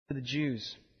the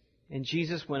Jews, and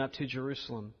Jesus went up to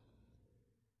Jerusalem.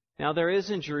 Now there is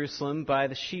in Jerusalem by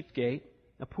the sheep gate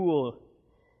a pool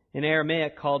in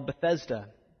Aramaic called Bethesda,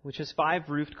 which has 5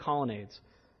 roofed colonnades.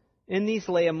 In these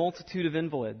lay a multitude of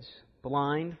invalids,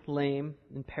 blind, lame,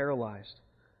 and paralyzed.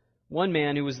 One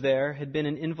man who was there had been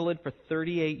an invalid for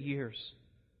 38 years.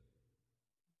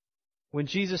 When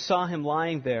Jesus saw him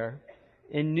lying there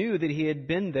and knew that he had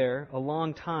been there a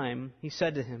long time, he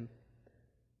said to him,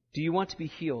 "Do you want to be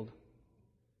healed?"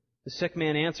 The sick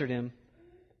man answered him,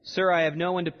 "Sir, I have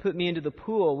no one to put me into the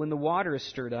pool when the water is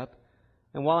stirred up,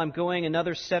 and while I'm going,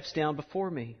 another steps down before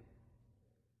me."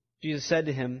 Jesus said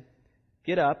to him,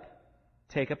 "Get up,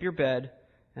 take up your bed,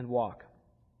 and walk."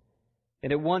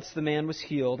 And at once the man was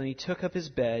healed, and he took up his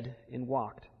bed and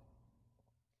walked.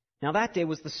 Now that day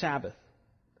was the Sabbath.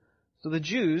 So the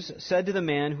Jews said to the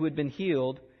man who had been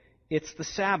healed, "It's the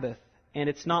Sabbath, and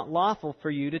it's not lawful for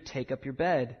you to take up your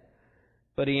bed."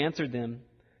 But he answered them,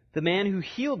 "The man who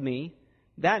healed me,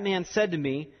 that man said to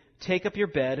me, 'Take up your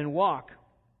bed and walk.'"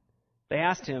 They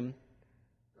asked him,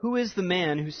 "Who is the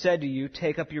man who said to you,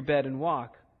 'Take up your bed and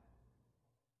walk'?"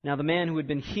 Now the man who had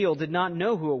been healed did not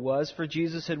know who it was, for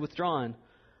Jesus had withdrawn,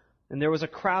 and there was a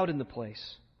crowd in the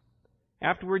place.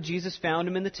 Afterward Jesus found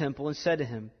him in the temple and said to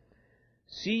him,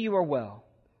 "See, you are well.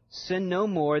 Sin no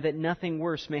more, that nothing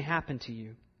worse may happen to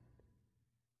you."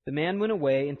 The man went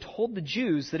away and told the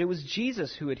Jews that it was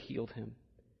Jesus who had healed him.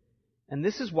 And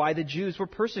this is why the Jews were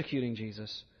persecuting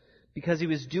Jesus, because he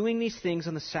was doing these things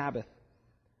on the Sabbath.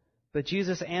 But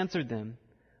Jesus answered them,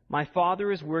 "My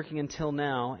Father is working until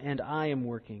now, and I am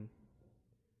working."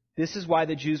 This is why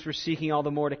the Jews were seeking all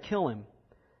the more to kill him,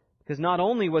 because not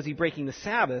only was he breaking the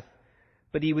Sabbath,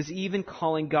 but he was even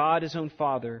calling God his own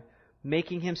Father,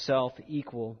 making himself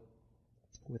equal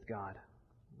with God.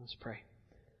 Let's pray.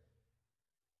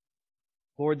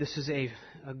 Lord, this is a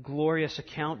glorious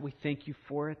account. We thank you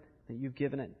for it, that you've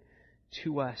given it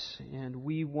to us, and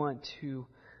we want to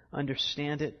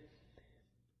understand it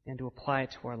and to apply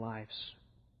it to our lives.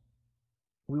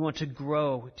 We want to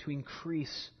grow, to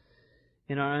increase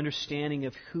in our understanding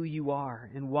of who you are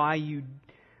and why you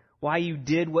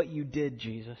did what you did,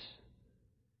 Jesus.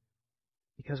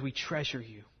 Because we treasure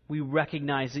you. We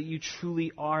recognize that you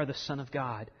truly are the Son of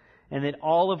God, and that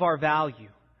all of our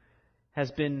value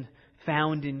has been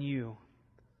found in you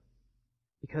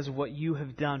because of what you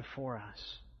have done for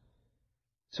us.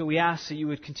 So we ask that you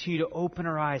would continue to open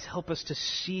our eyes, help us to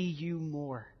see you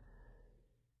more,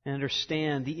 and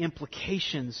understand the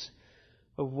implications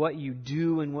of what you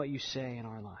do and what you say in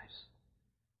our lives.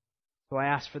 So I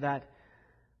ask for that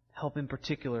help in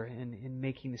particular in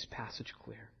making this passage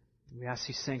clear. We ask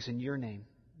these things in your name.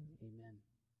 Amen.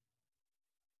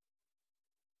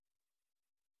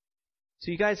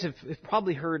 So you guys have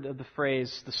probably heard of the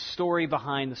phrase, the story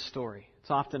behind the story. It's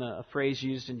often a phrase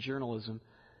used in journalism.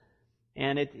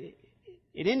 And it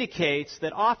indicates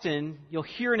that often you'll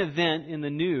hear an event in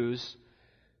the news,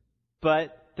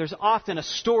 but there's often a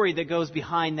story that goes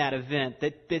behind that event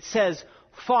that says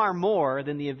far more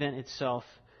than the event itself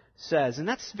says. And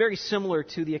that's very similar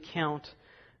to the account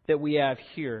that we have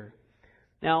here.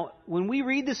 Now, when we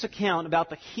read this account about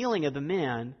the healing of the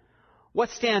man, what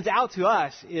stands out to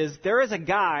us is there is a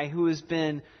guy who has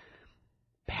been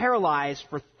paralyzed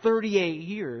for 38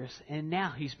 years, and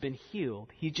now he's been healed.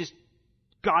 He just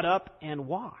got up and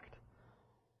walked.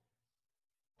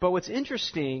 But what's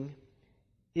interesting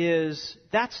is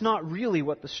that's not really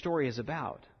what the story is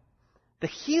about. The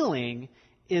healing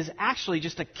is actually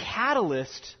just a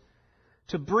catalyst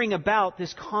to bring about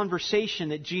this conversation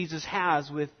that Jesus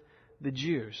has with the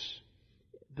Jews.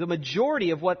 The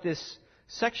majority of what this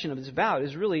section is about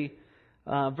is really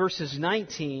verses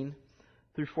 19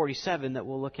 through 47 that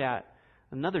we'll look at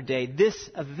another day. This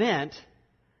event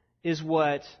is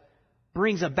what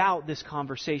brings about this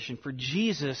conversation for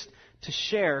Jesus to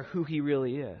share who he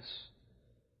really is.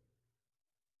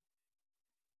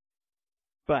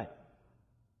 But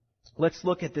let's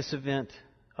look at this event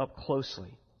up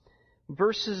closely.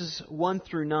 Verses 1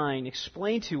 through 9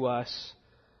 explain to us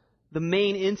the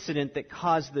main incident that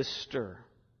caused this stir.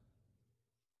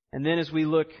 And then as we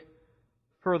look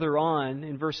further on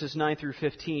in verses 9 through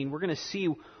 15, we're going to see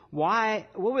what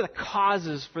were the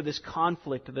causes for this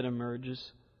conflict that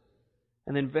emerges.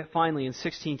 And then finally in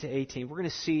 16 to 18, we're going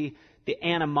to see the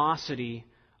animosity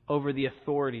over the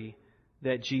authority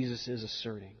that Jesus is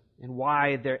asserting and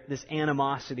why this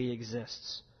animosity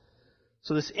exists.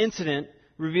 So this incident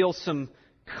reveals some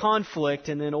conflict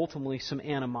and then ultimately some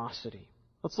animosity.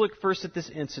 Let's look first at this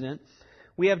incident.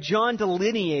 We have John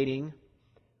delineating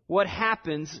what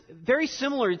happens, very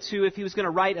similar to if he was going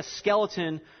to write a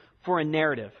skeleton for a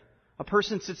narrative. a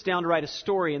person sits down to write a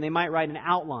story and they might write an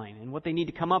outline. And what they need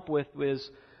to come up with is,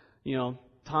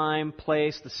 time,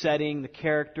 place, the setting, the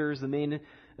characters, the main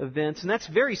events. And that's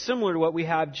very similar to what we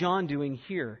have John doing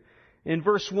here. In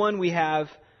verse 1, we have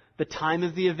the time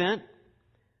of the event.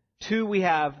 2, we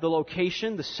have the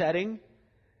location, the setting.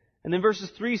 And then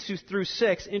verses 3 through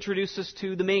 6 introduce us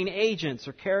to the main agents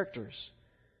or characters.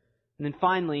 And then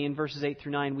finally, in verses 8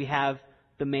 through 9, we have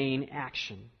the main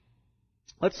action.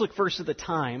 Let's look first at the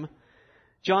time.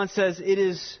 John says it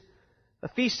is a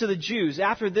feast of the Jews.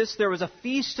 After this, there was a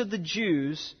feast of the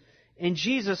Jews, and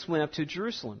Jesus went up to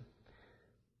Jerusalem.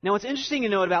 Now, what's interesting to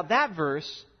note about that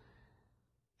verse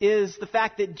is the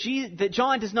fact that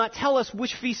John does not tell us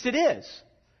which feast it is,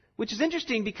 which is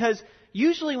interesting because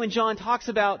usually when John talks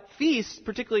about feasts,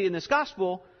 particularly in this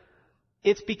gospel,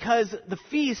 it's because the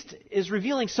feast is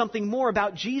revealing something more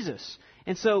about Jesus.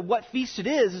 And so what feast it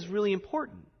is really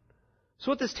important.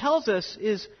 So what this tells us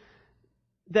is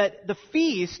that the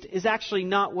feast is actually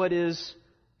not what is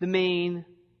the main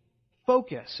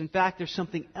focus. In fact, there's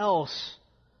something else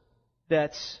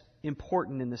that's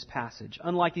important in this passage,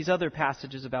 unlike these other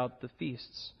passages about the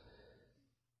feasts.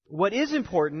 What is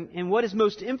important and what is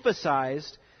most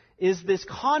emphasized is this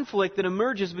conflict that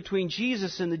emerges between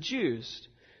Jesus and the Jews,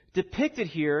 depicted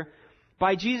here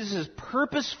by Jesus'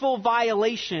 purposeful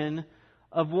violation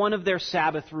of one of their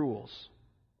Sabbath rules.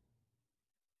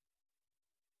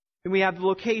 And we have the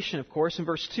location, of course, in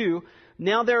verse 2.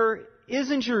 Now there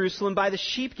is in Jerusalem by the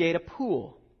sheep gate a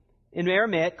pool, in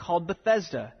Aramaic called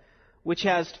Bethesda, which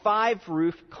has 5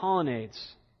 roof colonnades.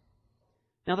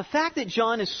 Now the fact that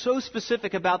John is so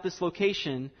specific about this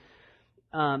location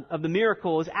of the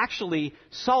miracle is actually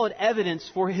solid evidence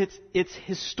for its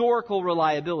historical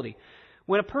reliability.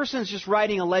 When a person is just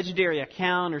writing a legendary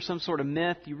account or some sort of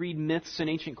myth, you read myths in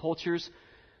ancient cultures,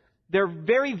 they're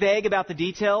very vague about the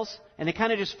details, and they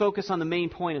kind of just focus on the main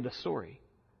point of the story.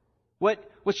 What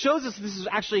shows us this is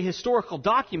actually a historical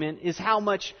document is how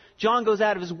much John goes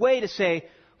out of his way to say,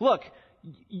 look,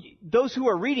 those who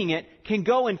are reading it can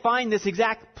go and find this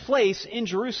exact place in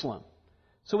Jerusalem.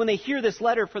 So when they hear this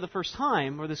letter for the first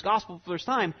time, or this gospel for the first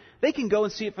time, they can go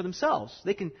and see it for themselves.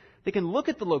 They can look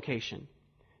at the location.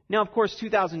 Now, of course,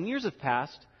 2,000 years have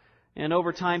passed, and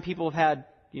over time people have had,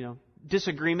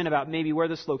 disagreement about maybe where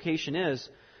this location is.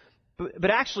 But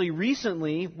actually,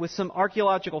 recently, with some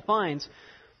archaeological finds,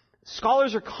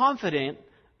 scholars are confident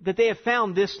that they have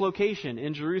found this location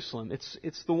in Jerusalem.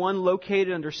 It's the one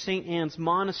located under St. Anne's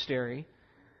Monastery,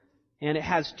 and it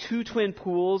has 2 twin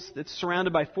pools that's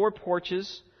surrounded by 4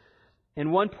 porches,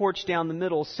 and one porch down the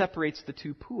middle separates the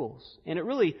 2 pools. And it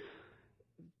really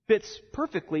fits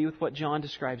perfectly with what John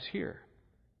describes here.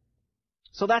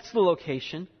 So that's the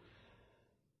location.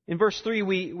 In verse 3,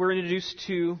 we're introduced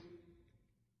to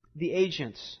the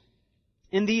agents.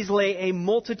 In these lay a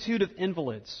multitude of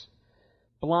invalids,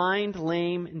 blind,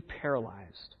 lame, and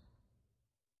paralyzed.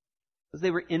 As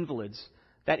they were invalids.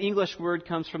 That English word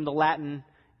comes from the Latin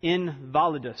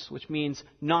invalidus, which means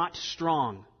not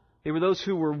strong. They were those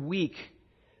who were weak.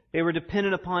 They were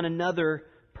dependent upon another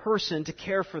person to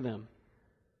care for them.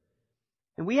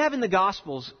 And we have in the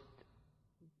Gospels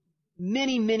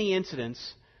many, many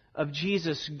incidents of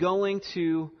Jesus going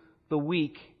to the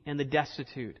weak and the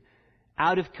destitute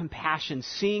out of compassion,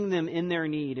 seeing them in their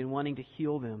need and wanting to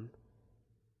heal them.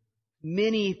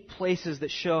 Many places that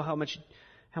show how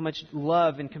much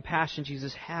love and compassion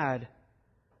Jesus had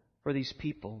for these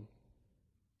people.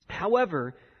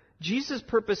 However, Jesus'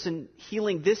 purpose in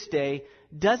healing this day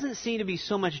doesn't seem to be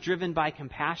so much driven by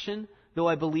compassion, though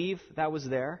I believe that was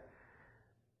there.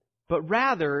 But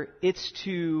rather, it's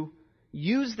to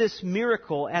use this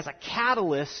miracle as a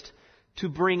catalyst to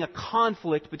bring a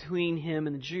conflict between him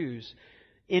and the Jews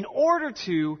in order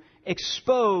to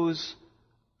expose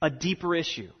a deeper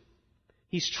issue.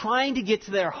 He's trying to get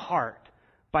to their heart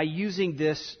by using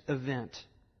this event,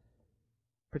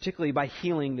 particularly by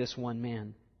healing this one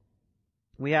man.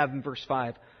 We have in verse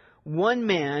 5, one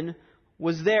man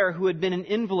was there who had been an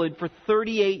invalid for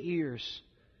 38 years.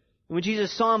 And when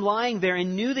Jesus saw him lying there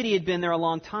and knew that he had been there a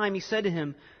long time, he said to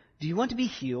him, "Do you want to be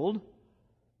healed?"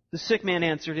 The sick man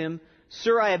answered him,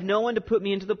 "Sir, I have no one to put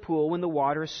me into the pool when the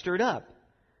water is stirred up.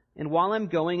 And while I'm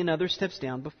going, another steps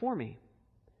down before me."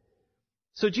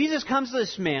 So Jesus comes to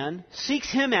this man,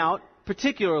 seeks him out,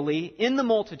 particularly in the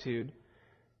multitude,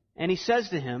 and he says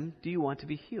to him, "Do you want to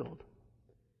be healed?"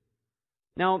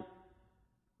 Now,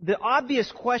 the obvious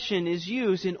question is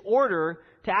used in order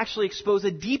to actually expose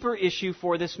a deeper issue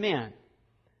for this man.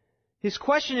 His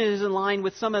question is in line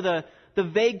with some of the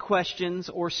vague questions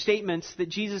or statements that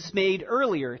Jesus made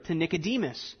earlier to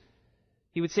Nicodemus.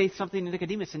 He would say something to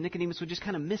Nicodemus, and Nicodemus would just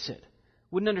kind of miss it.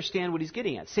 wouldn't understand what he's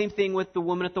getting at. Same thing with the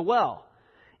woman at the well.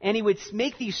 And he would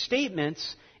make these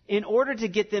statements in order to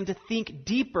get them to think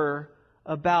deeper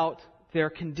about their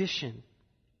condition.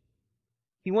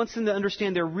 He wants them to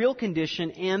understand their real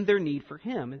condition and their need for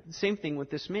him. It's the same thing with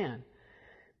this man.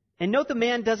 And note the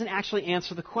man doesn't actually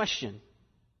answer the question.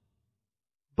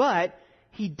 But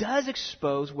he does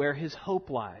expose where his hope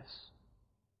lies.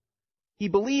 He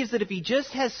believes that if he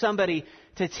just has somebody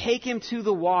to take him to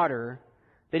the water,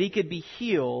 that he could be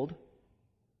healed,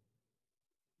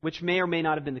 which may or may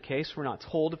not have been the case. We're not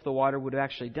told if the water would have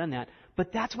actually done that.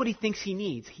 But that's what he thinks he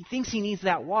needs. He thinks he needs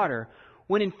that water,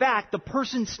 when in fact the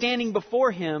person standing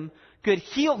before him could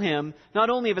heal him not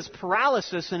only of his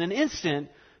paralysis in an instant,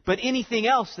 but anything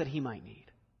else that he might need.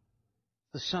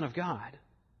 The Son of God.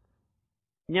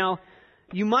 Now,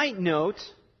 you might note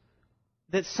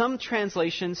that some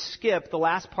translations skip the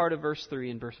last part of verse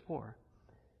 3 and verse 4.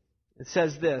 It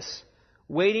says this,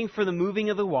 waiting for the moving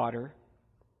of the water,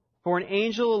 for an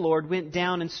angel of the Lord went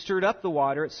down and stirred up the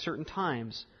water at certain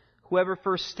times. Whoever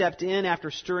first stepped in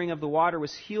after stirring of the water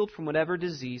was healed from whatever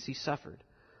disease he suffered.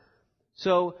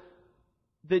 So,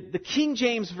 the King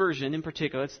James Version in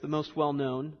particular, it's the most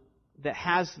well-known, that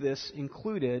has this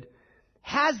included,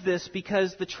 has this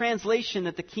because the translation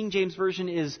that the King James Version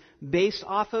is based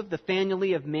off of, the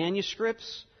family of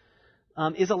manuscripts,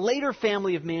 is a later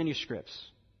family of manuscripts.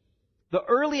 The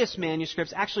earliest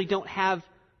manuscripts actually don't have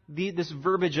this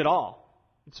verbiage at all.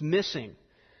 It's missing.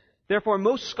 Therefore,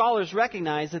 most scholars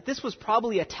recognize that this was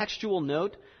probably a textual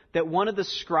note that one of the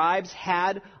scribes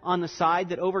had on the side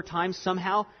that over time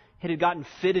somehow it had gotten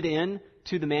fitted in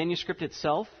to the manuscript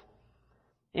itself.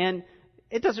 And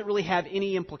it doesn't really have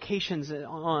any implications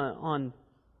on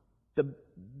the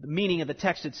meaning of the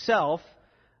text itself,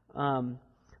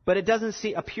 but it doesn't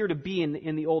appear to be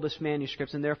in the oldest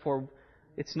manuscripts, and therefore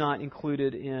it's not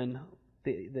included in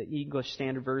the English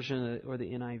Standard Version or the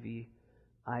NIV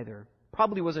either.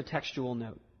 Probably was a textual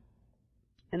note,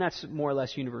 and that's more or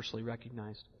less universally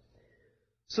recognized.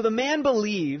 So the man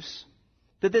believes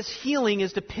that this healing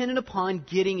is dependent upon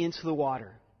getting into the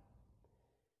water.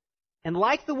 And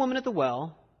like the woman at the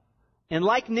well, and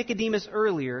like Nicodemus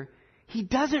earlier, he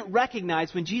doesn't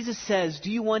recognize when Jesus says, do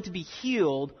you want to be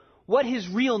healed, what his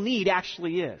real need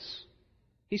actually is.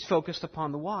 He's focused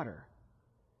upon the water.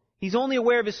 He's only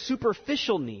aware of his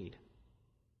superficial need.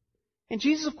 And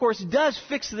Jesus, of course, does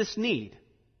fix this need.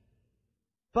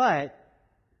 But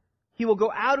he will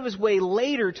go out of his way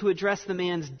later to address the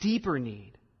man's deeper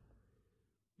need.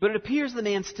 But it appears the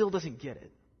man still doesn't get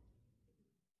it.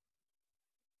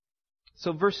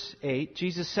 So verse 8,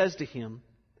 Jesus says to him,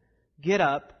 get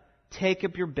up, take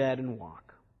up your bed and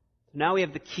walk. Now we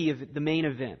have the key of it, the main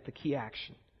event, the key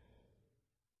action.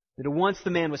 That at once the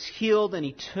man was healed and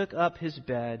he took up his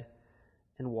bed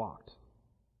and walked.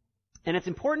 And it's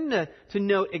important to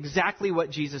note exactly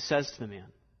what Jesus says to the man.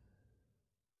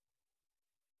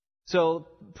 So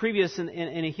previous in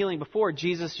a healing before,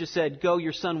 Jesus just said, go,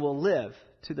 your son will live,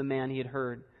 to the man he had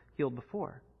heard healed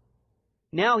before.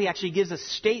 Now he actually gives a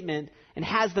statement and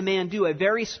has the man do a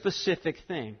very specific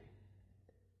thing.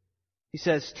 He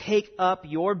says, take up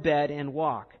your bed and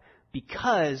walk,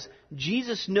 because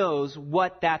Jesus knows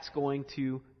what that's going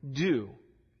to do.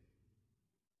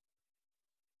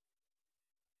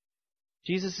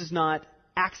 Jesus does not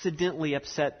accidentally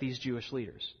upset these Jewish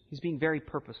leaders. He's being very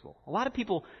purposeful. A lot of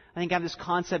people, I think, have this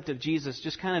concept of Jesus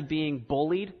just kind of being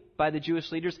bullied by the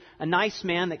Jewish leaders. A nice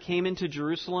man that came into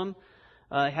Jerusalem,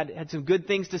 had some good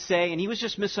things to say, and he was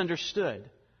just misunderstood.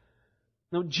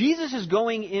 No, Jesus is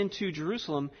going into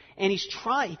Jerusalem, and he's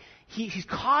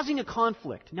causing a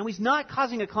conflict. Now, he's not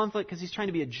causing a conflict because he's trying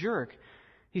to be a jerk.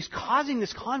 He's causing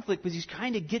this conflict because he's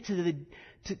trying to get to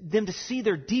them to see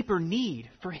their deeper need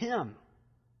for him.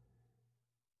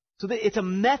 So that it's a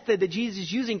method that Jesus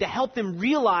is using to help them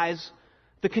realize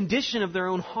the condition of their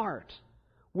own heart,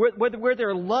 where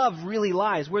their love really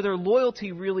lies, where their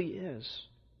loyalty really is.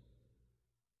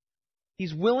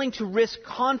 He's willing to risk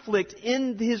conflict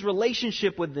in his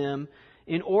relationship with them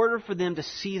in order for them to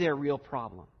see their real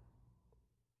problem.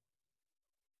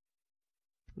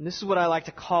 And this is what I like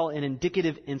to call an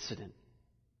indicative incident.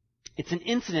 It's an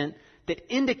incident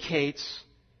that indicates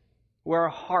where our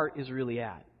heart is really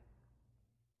at.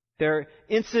 There are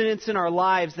incidents in our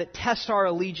lives that test our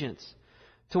allegiance,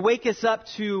 to wake us up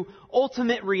to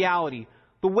ultimate reality,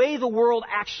 the way the world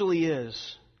actually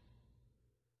is.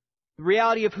 The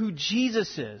reality of who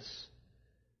Jesus is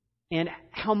and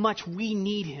how much we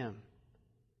need Him.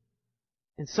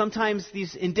 And sometimes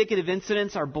these indicative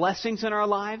incidents are blessings in our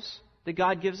lives that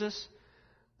God gives us,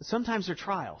 but sometimes they're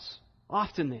trials.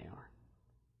 Often they are.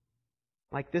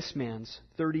 Like this man's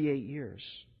 38 years.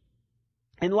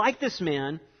 And like this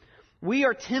man, we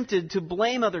are tempted to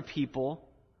blame other people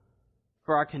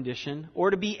for our condition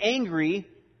or to be angry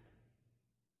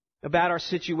about our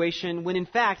situation when in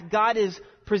fact God is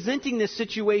presenting this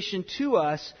situation to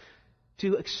us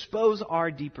to expose our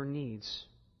deeper needs.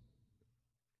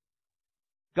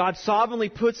 God sovereignly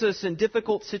puts us in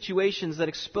difficult situations that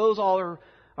expose all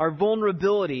our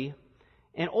vulnerability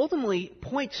and ultimately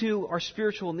point to our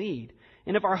spiritual need.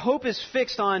 And if our hope is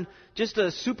fixed on just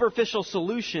a superficial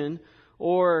solution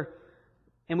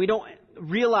and we don't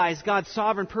realize God's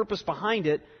sovereign purpose behind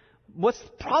it, what's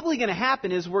probably going to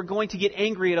happen is we're going to get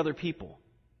angry at other people.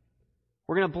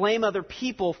 We're going to blame other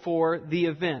people for the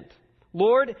event.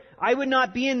 Lord, I would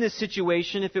not be in this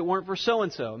situation if it weren't for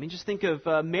so-and-so. I mean, just think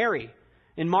of Mary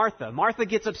and Martha. Martha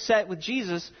gets upset with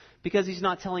Jesus because he's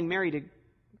not telling Mary to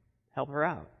help her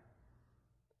out.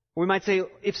 We might say,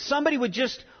 if somebody would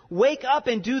just wake up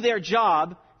and do their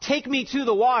job, take me to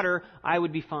the water, I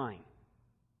would be fine.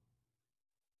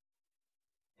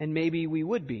 And maybe we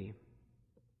would be.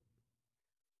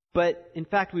 But in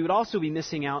fact, we would also be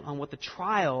missing out on what the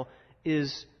trial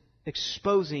is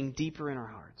exposing deeper in our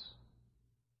hearts.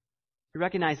 We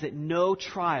recognize that no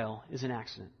trial is an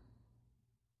accident.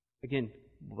 Again,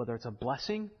 whether it's a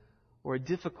blessing or a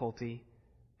difficulty,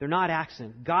 they're not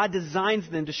accidents. God designs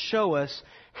them to show us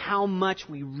how much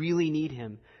we really need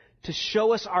Him. To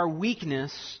show us our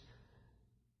weakness.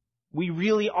 We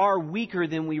really are weaker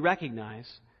than we recognize.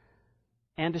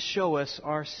 And to show us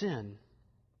our sin.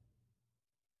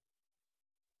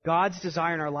 God's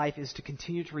desire in our life is to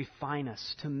continue to refine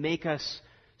us, to make us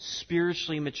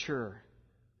spiritually mature.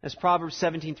 As Proverbs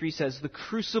 17:3 says, the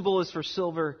crucible is for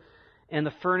silver and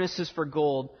the furnace is for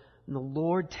gold, and the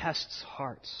Lord tests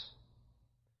hearts.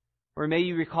 Or may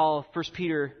you recall 1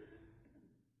 Peter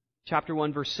chapter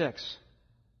 1, verse 6.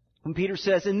 When Peter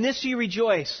says, in this you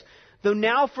rejoice, though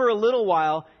now for a little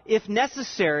while, if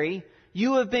necessary,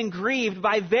 you have been grieved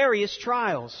by various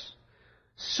trials,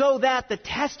 so that the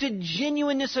tested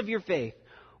genuineness of your faith,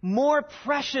 more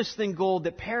precious than gold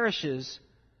that perishes,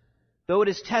 though it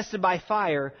is tested by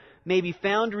fire, may be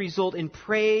found to result in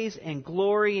praise and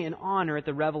glory and honor at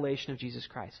the revelation of Jesus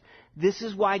Christ. This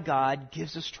is why God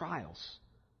gives us trials.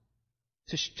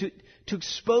 To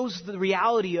expose the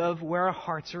reality of where our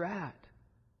hearts are at.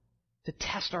 To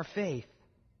test our faith.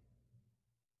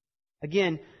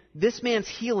 Again, this man's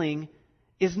healing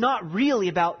is not really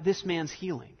about this man's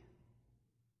healing.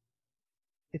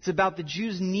 It's about the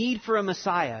Jews' need for a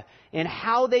Messiah and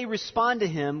how they respond to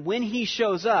Him when He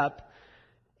shows up,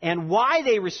 and why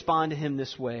they respond to Him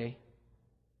this way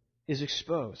is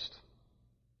exposed.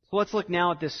 So let's look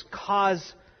now at this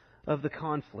cause of the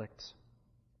conflict.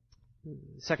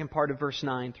 The second part of verse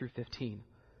 9 through 15.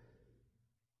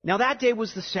 Now that day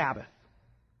was the Sabbath.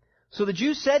 So the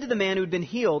Jews said to the man who had been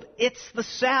healed, it's the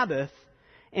Sabbath,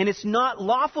 and it's not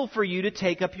lawful for you to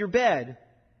take up your bed.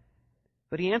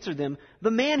 But he answered them,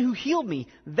 the man who healed me,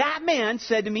 that man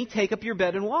said to me, take up your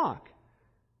bed and walk.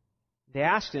 They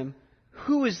asked him,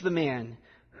 who is the man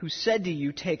who said to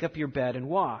you, take up your bed and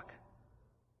walk?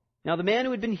 Now the man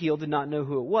who had been healed did not know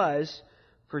who it was,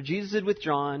 for Jesus had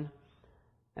withdrawn,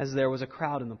 as there was a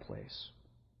crowd in the place.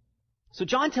 So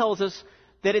John tells us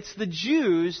that it's the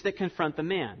Jews that confront the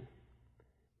man.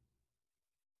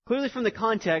 Clearly from the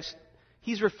context,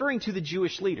 he's referring to the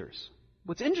Jewish leaders.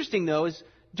 What's interesting, though, is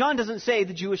John doesn't say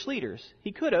the Jewish leaders.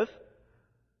 He could have.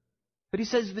 But he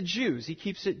says the Jews. He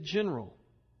keeps it general.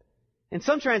 And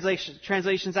some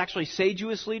translations actually say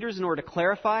Jewish leaders in order to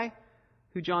clarify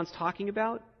who John's talking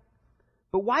about.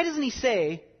 But why doesn't he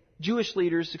say Jewish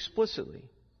leaders explicitly?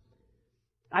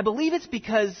 I believe it's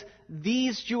because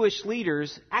these Jewish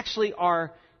leaders actually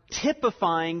are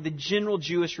typifying the general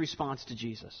Jewish response to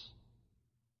Jesus.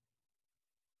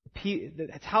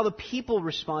 That's how the people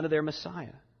respond to their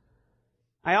Messiah.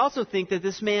 I also think that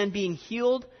this man being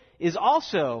healed is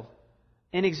also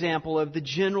an example of the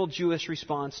general Jewish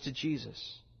response to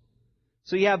Jesus.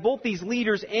 So you have both these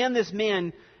leaders and this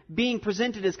man being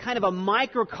presented as kind of a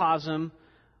microcosm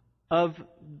of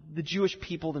the Jewish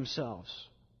people themselves.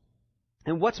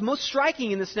 And what's most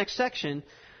striking in this next section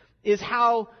is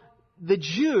how the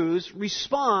Jews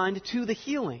respond to the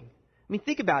healing. I mean,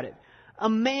 think about it. A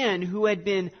man who had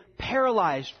been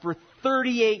paralyzed for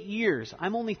 38 years.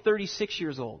 I'm only 36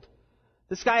 years old.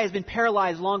 This guy has been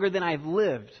paralyzed longer than I've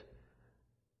lived.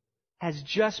 Has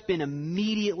just been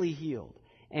immediately healed.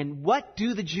 And what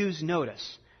do the Jews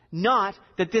notice? Not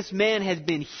that this man has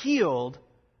been healed,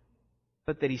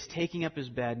 but that he's taking up his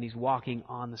bed and he's walking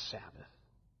on the Sabbath.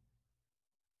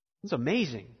 It's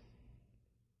amazing.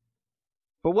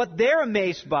 But what they're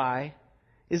amazed by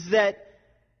is that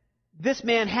this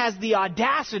man has the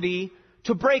audacity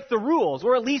to break the rules,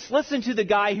 or at least listen to the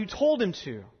guy who told him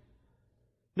to.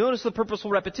 Notice the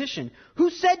purposeful repetition. Who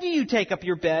said to you, take up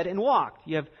your bed and walk?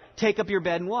 You have take up your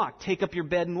bed and walk. Take up your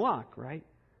bed and walk, right?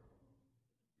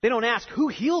 They don't ask, who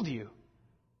healed you?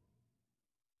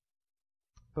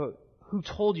 But who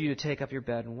told you to take up your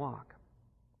bed and walk?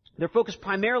 They're focused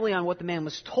primarily on what the man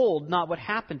was told, not what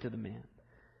happened to the man.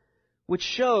 Which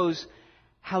shows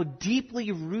how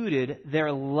deeply rooted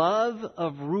their love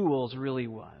of rules really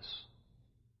was.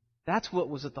 That's what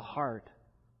was at the heart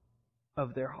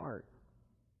of their heart.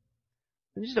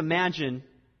 And just imagine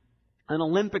an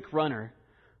Olympic runner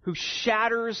who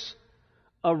shatters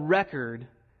a record,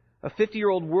 a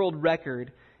 50-year-old world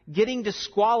record, getting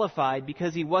disqualified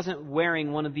because he wasn't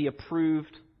wearing one of the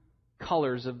approved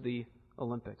colors of the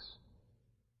Olympics.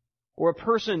 Or a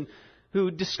person who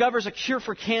discovers a cure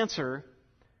for cancer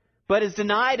but is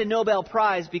denied a Nobel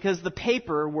Prize because the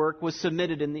paperwork was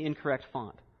submitted in the incorrect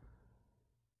font.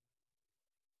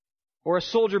 Or a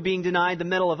soldier being denied the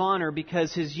Medal of Honor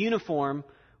because his uniform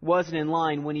wasn't in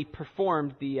line when he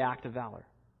performed the act of valor.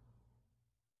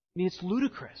 I mean, it's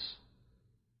ludicrous.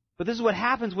 But this is what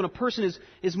happens when a person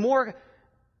is more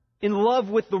in love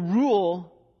with the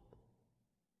rule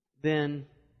than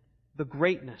the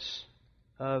greatness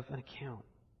of an account.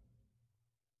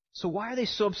 So why are they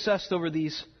so obsessed over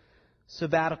these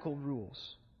sabbatical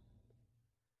rules?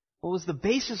 What was the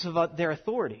basis of their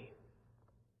authority?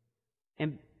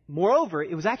 And moreover,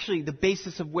 it was actually the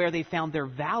basis of where they found their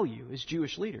value as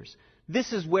Jewish leaders.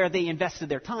 This is where they invested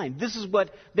their time. This is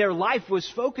what their life was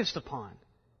focused upon.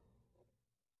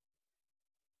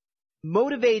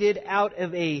 Motivated out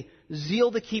of a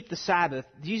zeal to keep the Sabbath,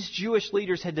 these Jewish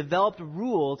leaders had developed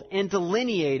rules and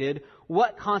delineated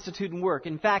what constituted work.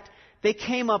 In fact, they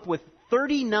came up with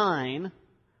 39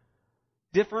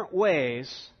 different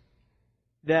ways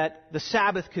that the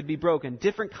Sabbath could be broken,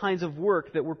 different kinds of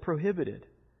work that were prohibited,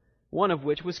 one of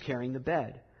which was carrying the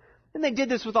bed. And they did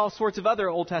this with all sorts of other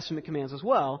Old Testament commands as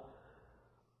well.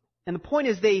 And the point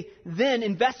is they then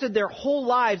invested their whole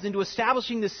lives into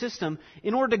establishing this system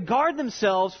in order to guard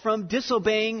themselves from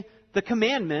disobeying the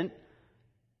commandment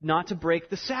not to break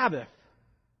the Sabbath.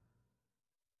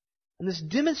 And this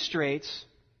demonstrates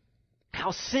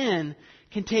how sin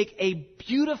can take a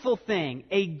beautiful thing,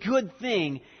 a good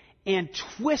thing, and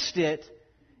twist it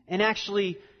and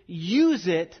actually use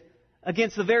it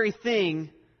against the very thing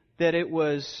that it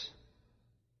was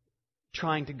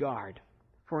trying to guard.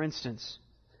 For instance,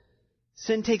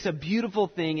 sin takes a beautiful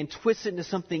thing and twists it into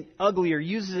something ugly or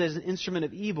uses it as an instrument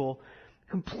of evil,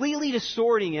 completely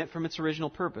distorting it from its original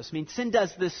purpose. I mean, sin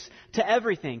does this to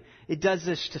everything. It does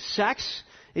this to sex.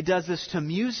 It does this to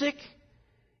music.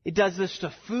 It does this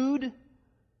to food,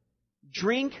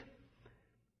 drink,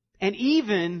 and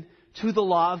even to the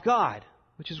law of God,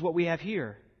 which is what we have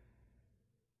here.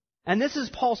 And this is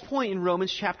Paul's point in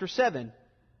Romans chapter 7.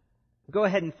 Go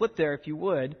ahead and flip there if you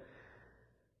would.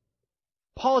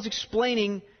 Paul is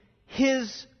explaining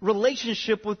his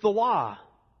relationship with the law.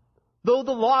 Though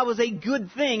the law was a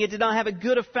good thing, it did not have a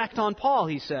good effect on Paul,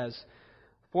 he says,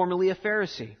 formerly a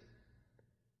Pharisee.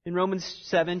 In Romans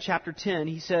 7, chapter 10,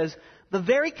 he says, the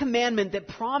very commandment that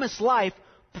promised life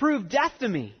proved death to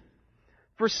me.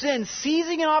 For sin,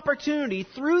 seizing an opportunity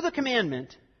through the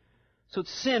commandment, so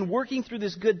it's sin working through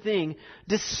this good thing,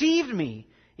 deceived me,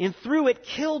 and through it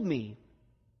killed me.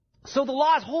 So the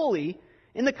law is holy,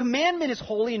 and the commandment is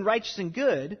holy and righteous and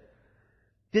good.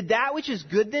 Did that which is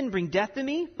good then bring death to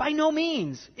me? By no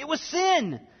means. It was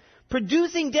sin,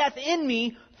 producing death in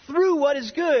me through what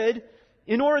is good,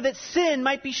 in order that sin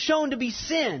might be shown to be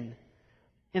sin,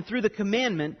 and through the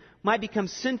commandment might become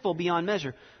sinful beyond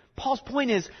measure. Paul's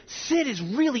point is, sin is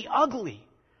really ugly.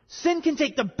 Sin can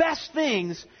take the best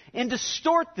things and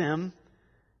distort them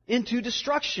into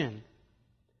destruction.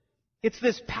 It's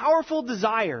this powerful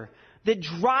desire that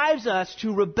drives us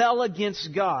to rebel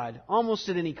against God almost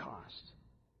at any cost.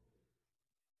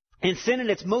 And sin at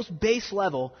its most base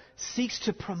level seeks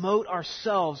to promote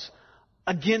ourselves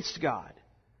against God.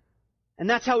 And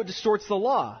that's how it distorts the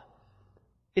law.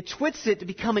 It twists it to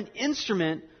become an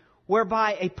instrument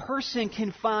whereby a person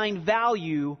can find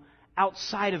value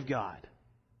outside of God.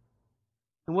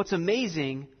 And what's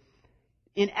amazing,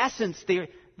 in essence, the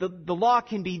law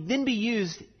can then be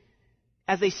used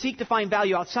as they seek to find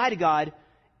value outside of God,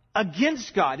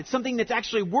 against God. It's something that's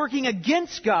actually working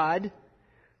against God,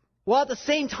 while at the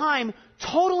same time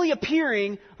totally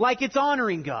appearing like it's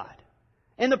honoring God.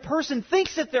 And the person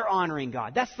thinks that they're honoring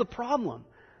God. That's the problem.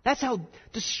 That's how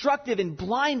destructive and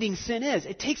blinding sin is.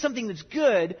 It takes something that's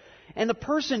good, and the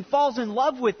person falls in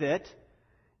love with it,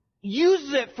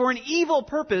 uses it for an evil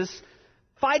purpose,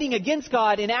 fighting against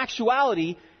God in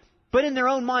actuality, But in their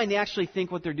own mind, they actually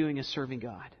think what they're doing is serving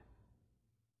God.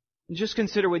 And just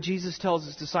consider what Jesus tells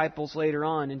his disciples later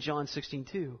on in John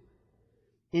 16:2.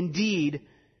 Indeed,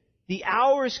 the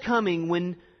hour is coming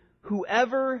when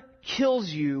whoever kills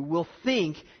you will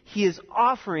think he is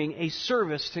offering a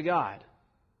service to God.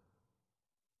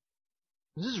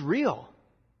 This is real.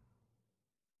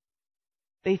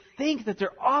 They think that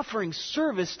they're offering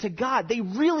service to God. They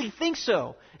really think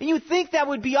so. And you would think that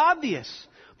would be obvious.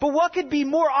 But what could be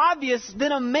more obvious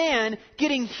than a man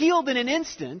getting healed in an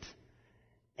instant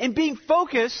and being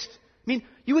focused? I mean,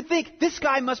 you would think this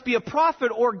guy must be a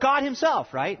prophet or God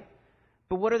himself, right?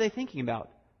 But what are they thinking about?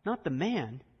 Not the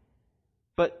man,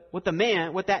 but what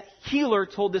that healer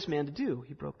told this man to do.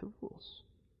 He broke the rules.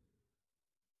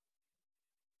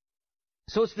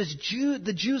 So it's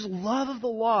the Jews' love of the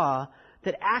law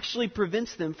that actually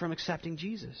prevents them from accepting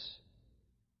Jesus.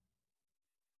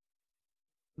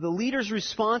 The leader's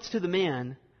response to the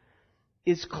man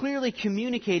is clearly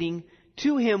communicating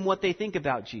to him what they think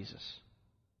about Jesus.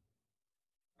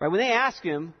 Right? When they ask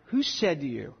him, "Who said to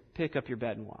you, pick up your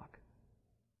bed and walk?"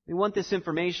 They want this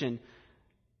information.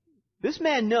 This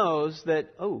man knows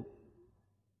that,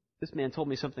 this man told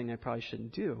me something I probably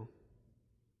shouldn't do.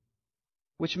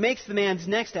 Which makes the man's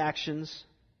next actions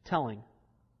telling.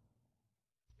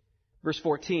 Verse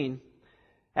 14,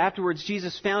 afterwards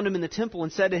Jesus found him in the temple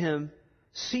and said to him,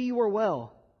 "See, you are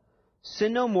well.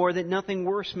 Sin no more, that nothing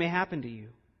worse may happen to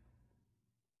you."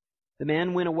 The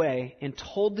man went away and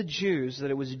told the Jews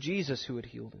that it was Jesus who had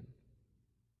healed him.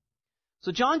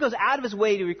 So John goes out of his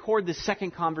way to record this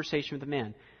second conversation with the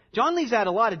man. John leaves out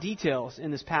a lot of details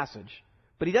in this passage,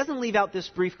 but he doesn't leave out this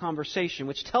brief conversation,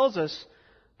 which tells us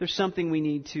there's something we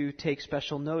need to take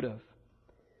special note of.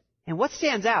 And what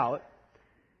stands out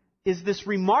is this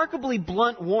remarkably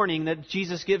blunt warning that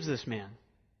Jesus gives this man.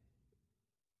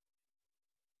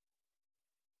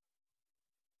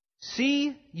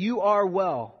 "See, you are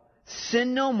well.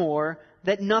 Sin no more,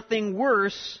 that nothing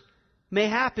worse may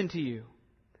happen to you."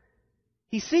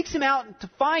 He seeks him out to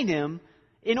find him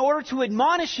in order to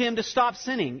admonish him to stop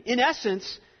sinning. In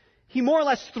essence, he more or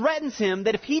less threatens him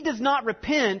that if he does not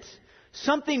repent,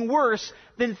 something worse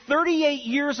than 38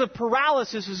 years of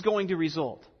paralysis is going to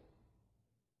result.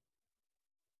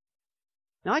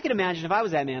 Now, I can imagine if I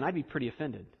was that man, I'd be pretty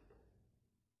offended.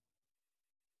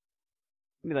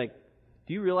 I'd be like,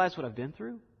 "Do you realize what I've been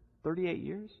through? 38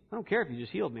 years? I don't care if you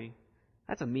just healed me."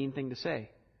 That's a mean thing to say.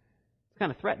 It's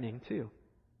kind of threatening, too.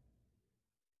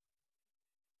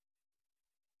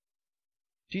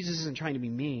 Jesus isn't trying to be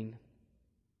mean.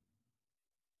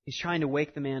 He's trying to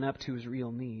wake the man up to his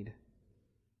real need.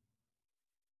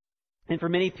 And for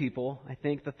many people, I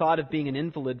think, the thought of being an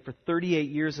invalid for 38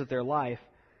 years of their life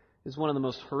is one of the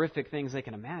most horrific things they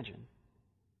can imagine.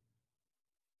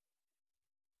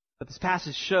 But this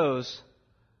passage shows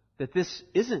that this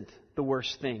isn't the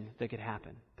worst thing that could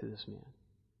happen to this man.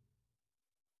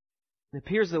 It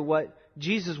appears that what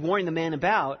Jesus is warning the man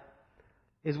about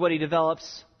is what he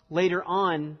develops later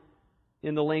on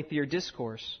in the lengthier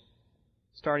discourse,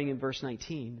 starting in verse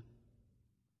 19.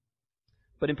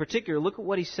 But in particular, look at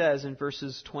what he says in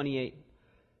verses 28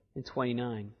 and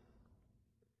 29.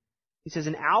 He says,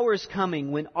 "An hour is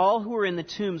coming when all who are in the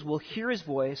tombs will hear his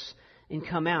voice and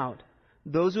come out.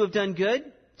 Those who have done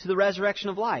good, to the resurrection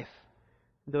of life.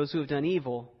 Those who have done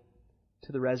evil,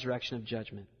 to the resurrection of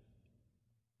judgment."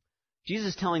 Jesus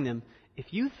is telling them,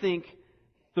 if you think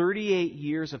 38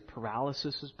 years of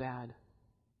paralysis is bad,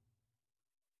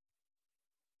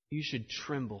 you should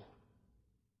tremble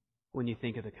when you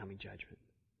think of the coming judgment.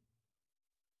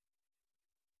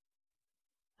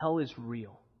 Hell is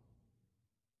real.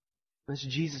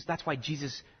 That's why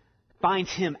Jesus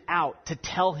finds him out to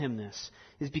tell him this,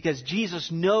 is because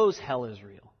Jesus knows hell is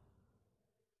real.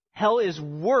 Hell is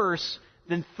worse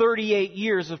than 38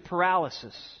 years of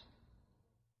paralysis.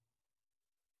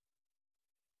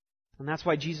 And that's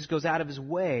why Jesus goes out of his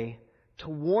way to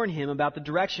warn him about the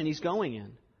direction he's going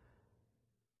in.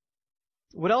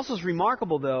 What else is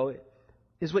remarkable, though,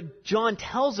 is what John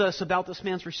tells us about this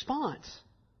man's response.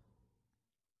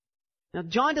 Now,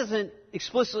 John doesn't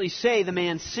explicitly say the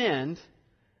man sinned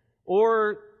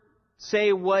or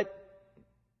say what,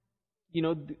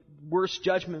 worse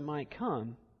judgment might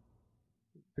come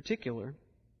in particular.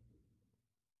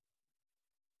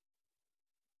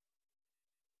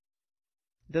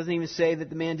 It doesn't even say that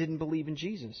the man didn't believe in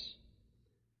Jesus.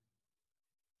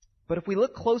 But if we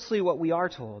look closely at what we are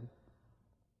told,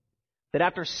 that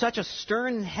after such a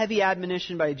stern and heavy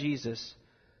admonition by Jesus,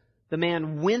 the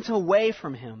man went away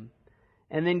from him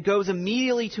and then goes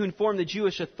immediately to inform the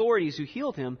Jewish authorities who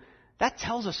healed him, that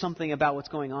tells us something about what's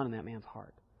going on in that man's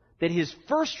heart. That his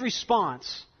first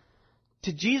response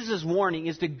to Jesus' warning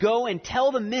is to go and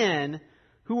tell the men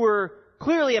who were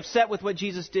clearly upset with what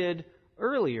Jesus did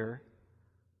earlier.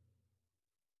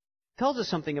 Tells us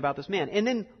something about this man. And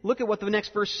then look at what the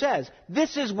next verse says.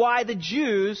 This is why the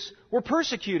Jews were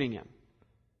persecuting him.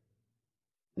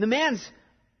 The man's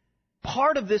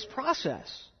part of this process,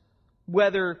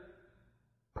 whether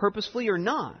purposefully or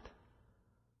not.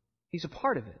 He's a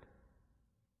part of it.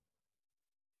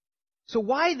 So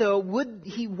why, though, would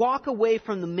he walk away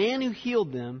from the man who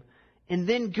healed them and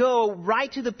then go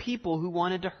right to the people who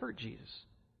wanted to hurt Jesus?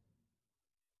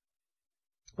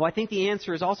 Well, I think the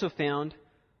answer is also found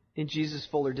in Jesus'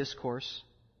 fuller discourse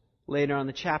later on in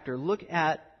the chapter. Look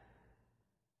at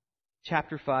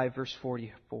chapter 5, verse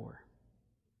 44.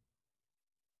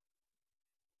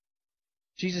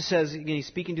 Jesus says, again, he's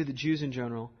speaking to the Jews in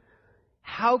general,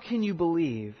 how can you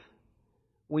believe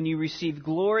when you receive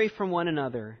glory from one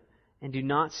another and do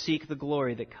not seek the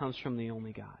glory that comes from the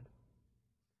only God?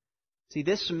 See,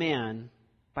 this man,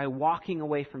 by walking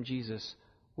away from Jesus,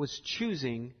 was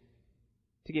choosing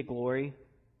to get glory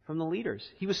from the leaders.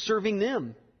 He was serving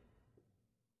them,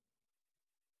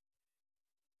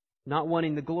 not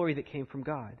wanting the glory that came from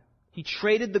God. He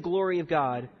traded the glory of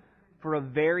God for a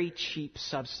very cheap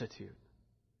substitute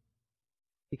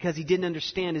because he didn't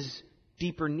understand his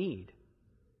deeper need.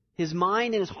 His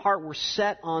mind and his heart were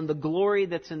set on the glory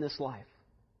that's in this life.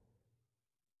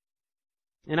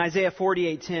 In Isaiah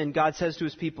 48:10, God says to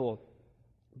His people,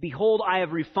 "Behold, I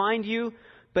have refined you,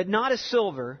 but not as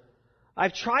silver.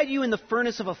 I've tried you in the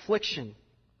furnace of affliction.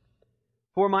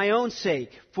 For my own sake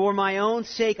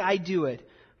I do it.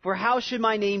 For how should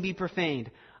my name be profaned?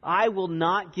 I will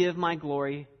not give my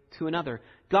glory to another."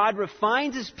 God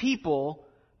refines His people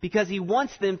because He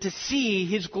wants them to see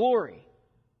His glory.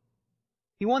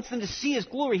 He wants them to see His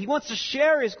glory. He wants to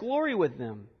share His glory with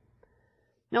them.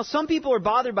 Now, some people are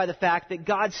bothered by the fact that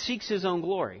God seeks His own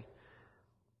glory.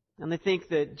 And they think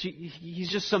that He's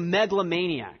just some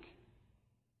megalomaniac.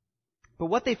 But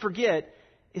what they forget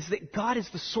is that God is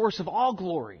the source of all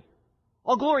glory.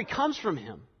 All glory comes from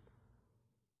Him.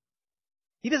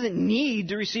 He doesn't need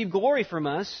to receive glory from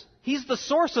us. He's the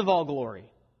source of all glory.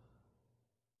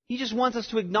 He just wants us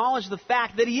to acknowledge the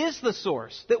fact that He is the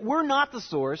source, that we're not the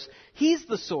source, He's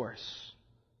the source.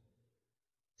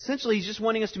 Essentially, He's just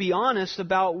wanting us to be honest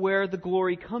about where the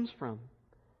glory comes from.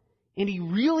 And He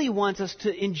really wants us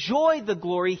to enjoy the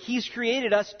glory He's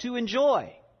created us to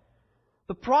enjoy.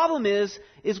 The problem is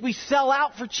we sell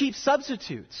out for cheap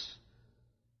substitutes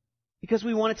because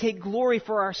we want to take glory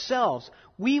for ourselves.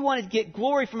 We want to get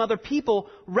glory from other people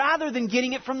rather than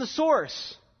getting it from the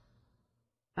source.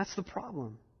 That's the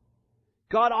problem.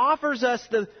 God offers us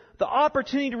the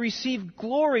opportunity to receive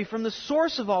glory from the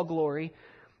source of all glory,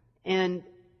 and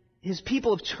His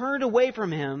people have turned away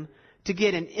from Him to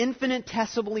get an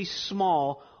infinitesimally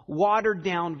small,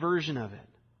 watered-down version of it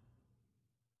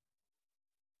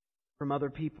from other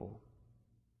people.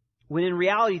 When in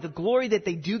reality, the glory that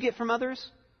they do get from others,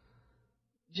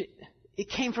 it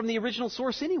came from the original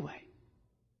source anyway.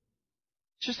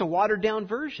 It's just a watered-down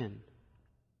version.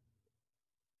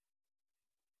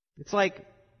 It's like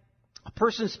a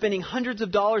person spending hundreds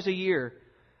of dollars a year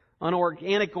on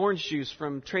organic orange juice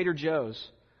from Trader Joe's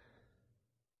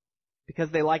because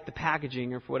they like the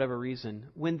packaging or for whatever reason,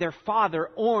 when their father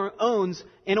owns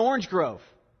an orange grove.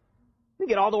 They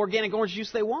get all the organic orange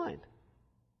juice they want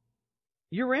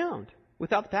year-round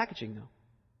without the packaging, though.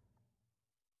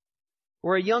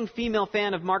 Or a young female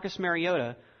fan of Marcus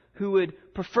Mariota who would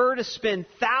prefer to spend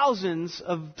thousands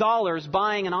of dollars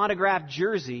buying an autographed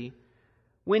jersey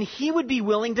when he would be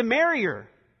willing to marry her.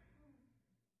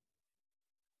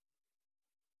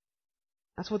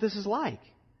 That's what this is like.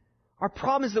 Our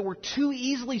problem is that we're too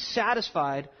easily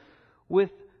satisfied with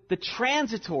the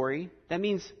transitory, that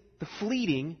means the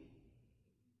fleeting,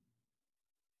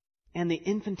 and the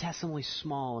infinitesimally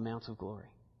small amounts of glory.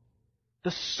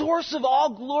 The source of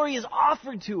all glory is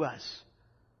offered to us,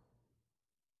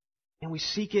 and we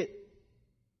seek it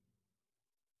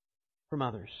from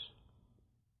others.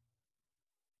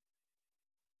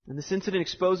 And this incident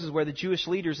exposes where the Jewish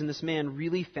leaders and this man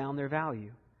really found their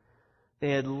value.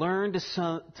 They had learned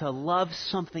to love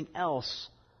something else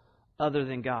other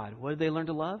than God. What did they learn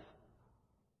to love?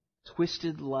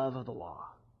 Twisted love of the law.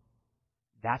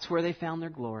 That's where they found their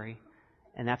glory,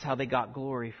 and that's how they got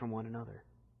glory from one another.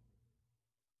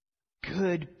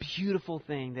 Good, beautiful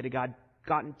thing that it got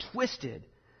gotten twisted.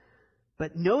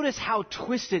 But notice how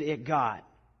twisted it got.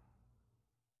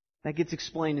 That gets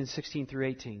explained in 16 through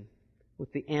 18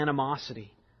 with the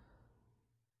animosity.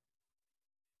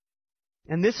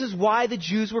 And this is why the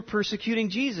Jews were persecuting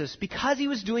Jesus, because He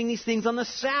was doing these things on the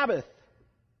Sabbath.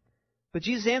 But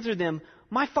Jesus answered them,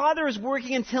 "My Father is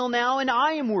working until now, and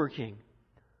I am working."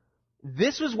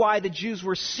 This was why the Jews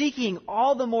were seeking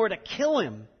all the more to kill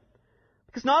him.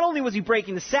 Because not only was he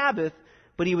breaking the Sabbath,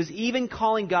 but he was even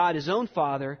calling God his own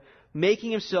Father,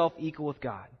 making himself equal with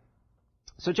God.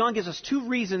 So John gives us two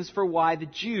reasons for why the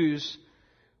Jews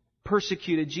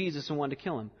persecuted Jesus and wanted to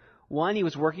kill him. One, he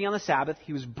was working on the Sabbath.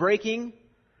 He was breaking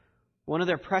one of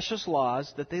their precious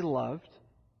laws that they loved.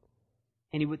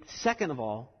 And second of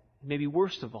all, maybe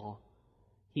worst of all,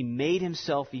 he made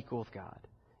himself equal with God.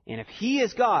 And if he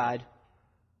is God,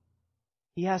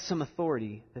 he has some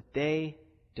authority that they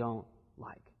don't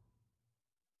like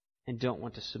and don't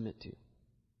want to submit to.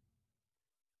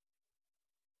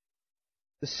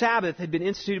 The Sabbath had been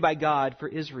instituted by God for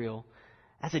Israel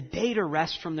as a day to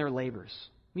rest from their labors.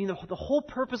 I mean, the whole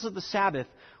purpose of the Sabbath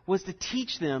was to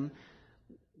teach them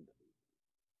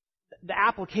the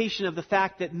application of the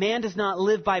fact that man does not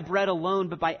live by bread alone,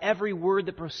 but by every word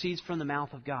that proceeds from the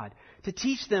mouth of God. To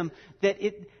teach them that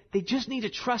they just need to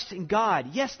trust in God.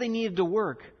 Yes, they needed to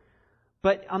work,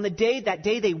 but on that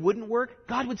day they wouldn't work,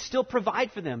 God would still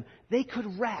provide for them. They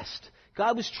could rest.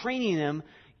 God was training them.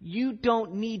 You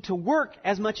don't need to work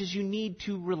as much as you need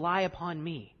to rely upon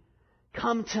me.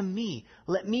 Come to me.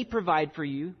 Let me provide for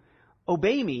you.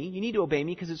 Obey me. You need to obey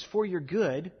me because it's for your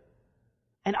good.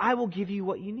 And I will give you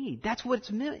what you need. That's what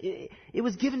it's meant. It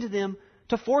was given to them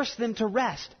to force them to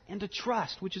rest and to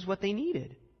trust, which is what they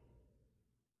needed.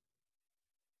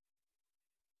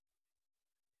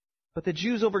 But the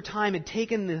Jews over time had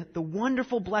taken the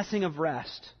wonderful blessing of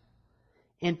rest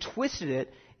and twisted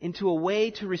it into a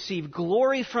way to receive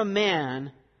glory from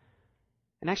man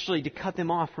and actually to cut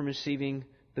them off from receiving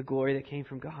the glory that came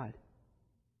from God.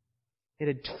 It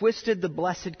had twisted the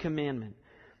blessed commandment.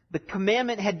 The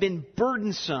commandment had been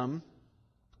burdensome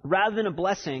rather than a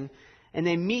blessing, and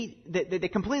they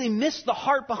completely missed the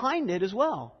heart behind it as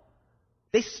well.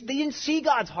 They didn't see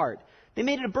God's heart. They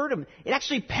made it a burden. It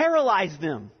actually paralyzed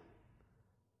them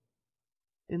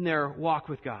in their walk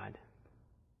with God.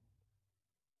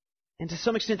 And to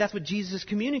some extent, that's what Jesus is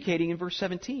communicating in verse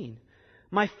 17.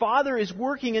 My Father is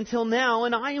working until now,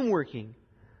 and I am working.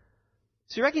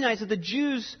 So you recognize that the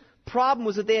Jews' problem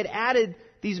was that they had added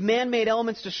these man-made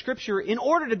elements to Scripture in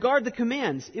order to guard the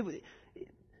commands.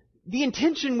 The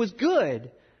intention was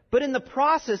good, but in the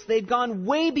process, they'd gone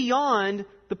way beyond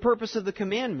the purpose of the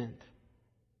commandment.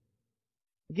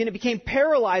 Again, it became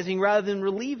paralyzing rather than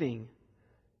relieving.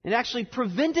 It actually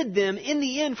prevented them, in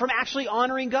the end, from actually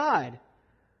honoring God.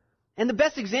 And the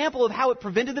best example of how it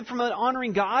prevented them from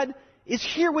honoring God is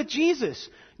here with Jesus.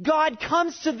 God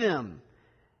comes to them.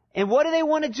 And what do they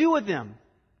want to do with him?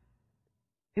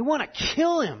 They want to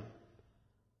kill him.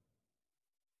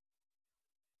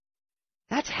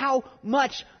 That's how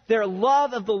much their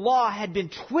love of the law had been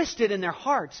twisted in their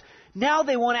hearts. Now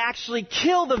they want to actually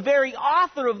kill the very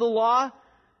author of the law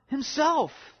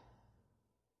himself.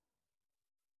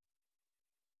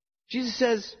 Jesus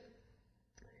says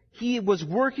he was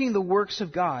working the works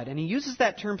of God, and he uses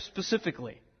that term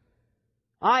specifically.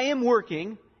 I am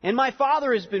working, and my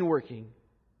Father has been working.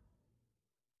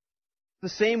 The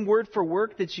same word for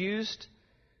work that's used,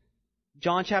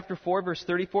 John chapter 4, verse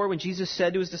 34, when Jesus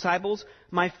said to his disciples,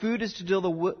 my food is to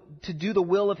do the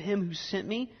will of him who sent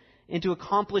me and to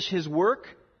accomplish his work.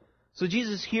 So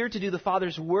Jesus is here to do the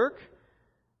Father's work.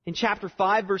 In chapter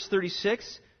 5, verse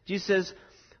 36, Jesus says,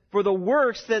 for the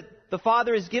works that the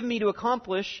Father has given me to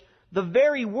accomplish, the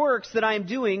very works that I am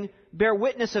doing bear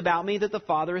witness about me that the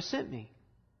Father has sent me.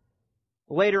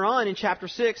 Later on in chapter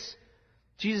 6,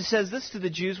 Jesus says this to the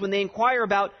Jews when they inquire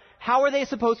about how are they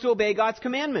supposed to obey God's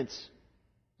commandments.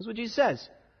 This is what Jesus says.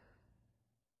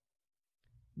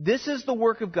 This is the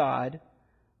work of God,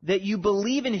 that you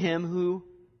believe in him who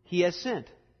he has sent.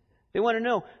 They want to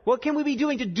know, what can we be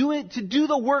doing to do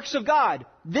the works of God?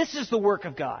 This is the work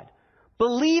of God.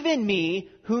 Believe in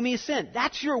me whom he sent.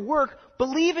 That's your work.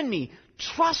 Believe in me.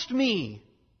 Trust me.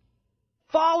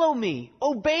 Follow me.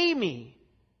 Obey me.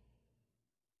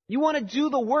 You want to do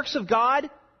the works of God?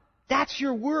 That's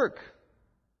your work.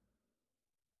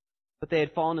 But they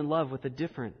had fallen in love with a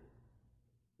different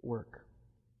work.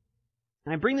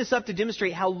 And I bring this up to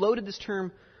demonstrate how loaded this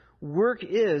term work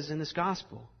is in this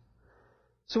gospel.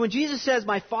 So when Jesus says,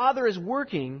 my Father is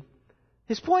working,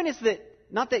 his point is that,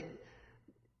 not that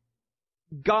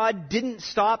God didn't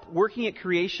stop working at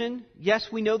creation. Yes,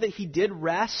 we know that he did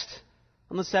rest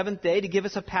on the seventh day to give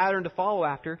us a pattern to follow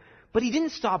after. But he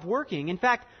didn't stop working. In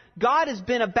fact, God has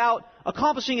been about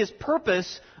accomplishing his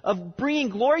purpose of bringing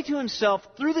glory to himself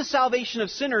through the salvation of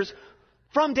sinners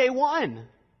from day one.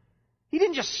 He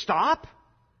didn't just stop.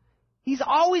 He's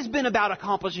always been about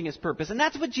accomplishing his purpose. And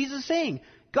that's what Jesus is saying.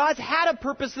 God's had a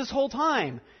purpose this whole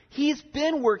time. He's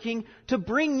been working to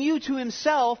bring you to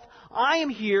Himself. I am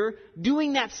here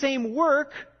doing that same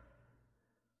work.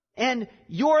 And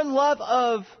your love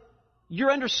of,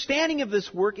 your understanding of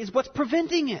this work is what's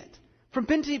preventing it.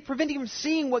 Preventing you from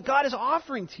seeing what God is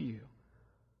offering to you.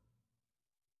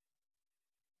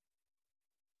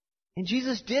 And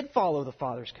Jesus did follow the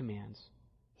Father's commands.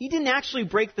 He didn't actually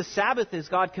break the Sabbath as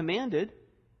God commanded.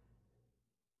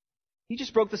 He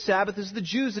just broke the Sabbath as the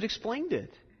Jews had explained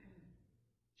it.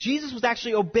 Jesus was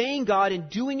actually obeying God and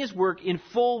doing His work in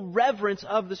full reverence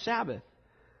of the Sabbath.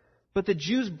 But the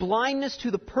Jews' blindness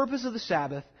to the purpose of the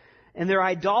Sabbath and their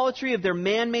idolatry of their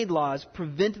man-made laws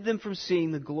prevented them from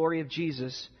seeing the glory of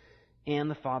Jesus and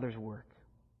the Father's work.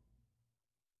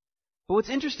 But what's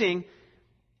interesting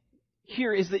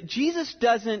here is that Jesus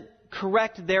doesn't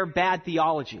correct their bad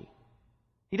theology.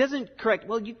 He doesn't correct,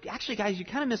 well, guys, you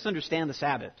kind of misunderstand the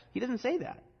Sabbath. He doesn't say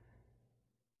that.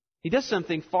 He does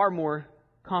something far more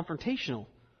confrontational.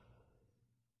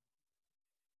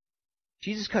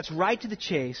 Jesus cuts right to the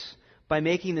chase by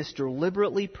making this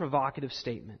deliberately provocative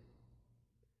statement.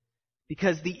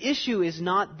 Because the issue is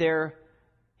not their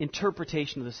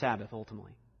interpretation of the Sabbath,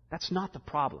 ultimately. That's not the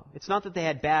problem. It's not that they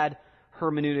had bad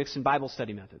hermeneutics and Bible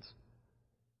study methods.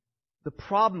 The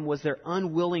problem was their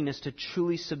unwillingness to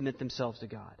truly submit themselves to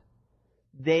God.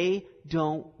 They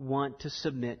don't want to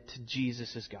submit to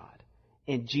Jesus as God.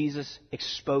 And Jesus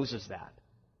exposes that.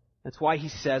 That's why He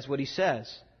says what He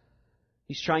says.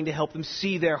 He's trying to help them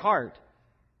see their heart.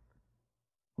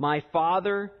 My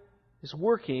Father is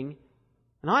working,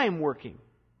 and I am working.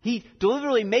 He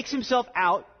deliberately makes Himself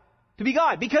out to be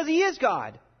God, because He is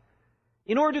God.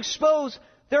 In order to expose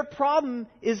their problem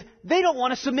is they don't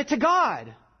want to submit to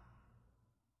God.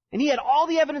 And He had all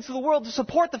the evidence of the world to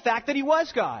support the fact that He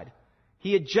was God.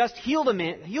 He had just healed a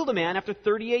man after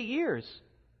 38 years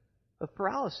of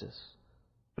paralysis.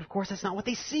 But of course that's not what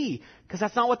they see, because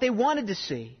that's not what they wanted to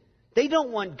see. They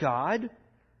don't want God.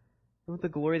 They want the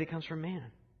glory that comes from man.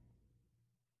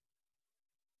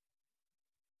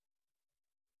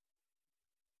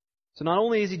 So not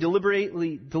only is He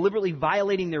deliberately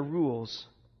violating their rules,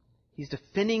 He's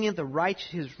defending His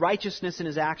righteousness in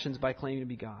His actions by claiming to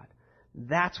be God.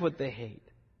 That's what they hate.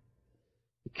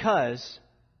 Because,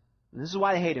 and this is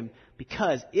why they hate Him,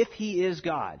 because if He is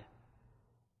God,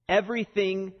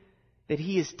 everything that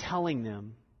He is telling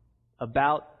them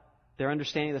about their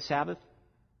understanding of the Sabbath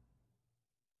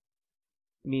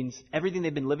means everything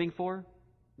they've been living for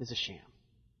is a sham.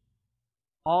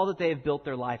 All that they have built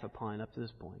their life upon up to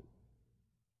this point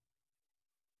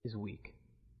is weak.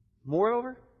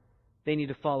 Moreover, they need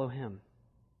to follow Him.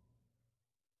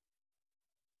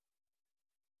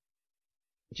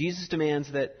 Jesus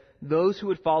demands that those who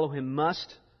would follow Him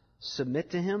must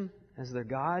submit to Him as their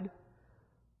God,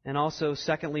 and also,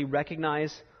 secondly,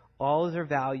 recognize all of their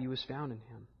value is found in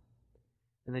Him.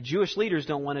 And the Jewish leaders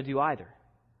don't want to do either,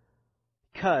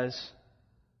 because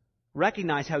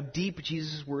recognize how deep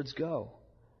Jesus' words go.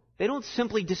 They don't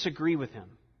simply disagree with Him.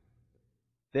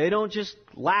 They don't just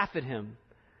laugh at Him.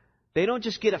 They don't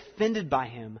just get offended by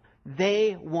Him.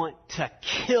 They want to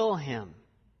kill Him.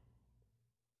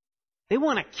 They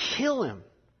want to kill Him.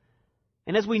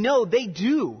 And as we know, they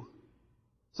do.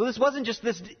 So this wasn't just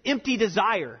this empty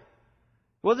desire.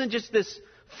 It wasn't just this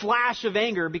flash of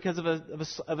anger because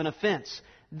of an offense.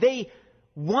 They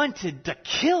wanted to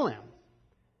kill Him.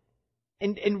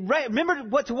 And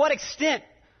remember to what extent?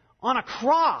 On a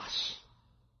cross.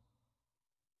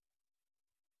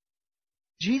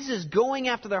 Jesus is going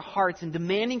after their hearts and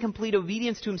demanding complete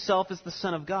obedience to Himself as the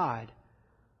Son of God.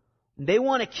 They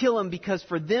want to kill Him because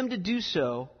for them to do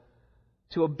so,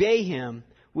 to obey Him,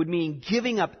 would mean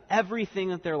giving up everything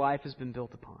that their life has been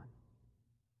built upon.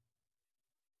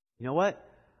 You know what?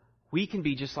 We can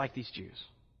be just like these Jews.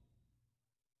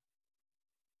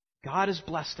 God has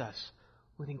blessed us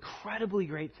with incredibly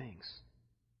great things,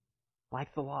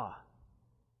 like the law.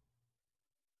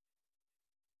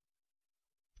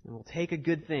 And we'll take a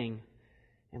good thing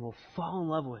and we'll fall in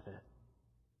love with it.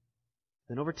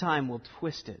 Then over time we'll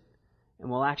twist it and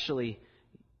we'll actually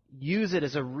use it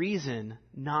as a reason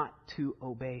not to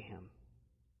obey Him.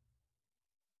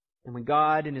 And when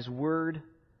God in His Word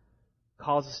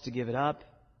calls us to give it up,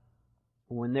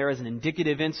 when there is an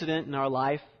indicative incident in our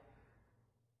life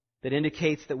that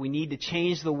indicates that we need to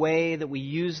change the way that we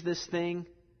use this thing,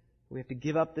 we have to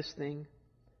give up this thing,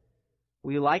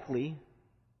 we likely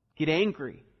get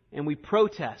angry and we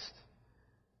protest.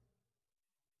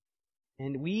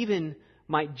 And we even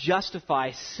might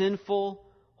justify sinful,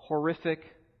 horrific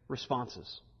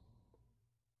responses.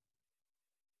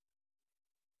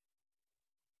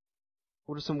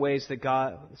 What are some ways that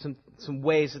some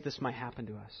ways that this might happen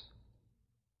to us?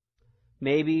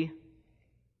 Maybe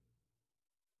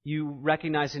you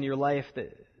recognize in your life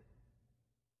that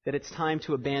it's time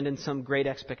to abandon some great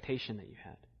expectation that you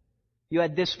had. You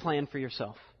had this plan for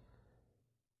yourself,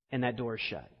 and that door is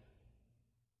shut.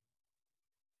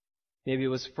 Maybe it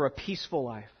was for a peaceful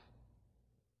life,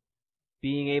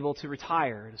 being able to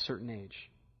retire at a certain age.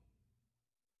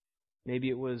 Maybe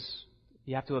it was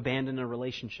you have to abandon a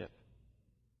relationship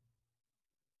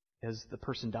because the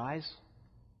person dies,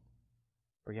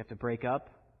 or you have to break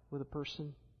up with a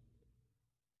person.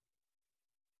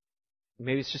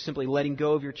 Maybe it's just simply letting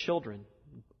go of your children,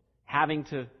 having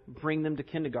to bring them to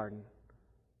kindergarten,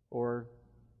 or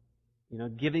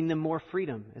giving them more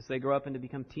freedom as they grow up and to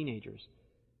become teenagers,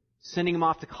 sending them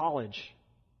off to college.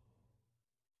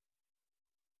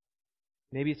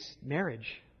 Maybe it's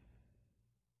marriage.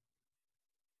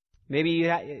 Maybe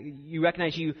you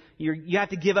recognize you have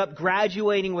to give up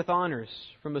graduating with honors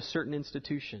from a certain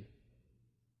institution.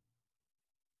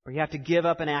 Or you have to give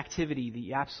up an activity that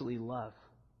you absolutely love.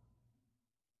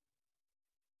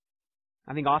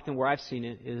 I think often where I've seen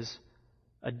it is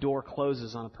a door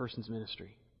closes on a person's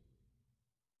ministry,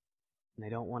 and they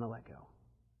don't want to let go.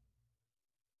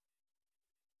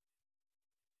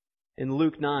 In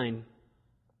Luke 9,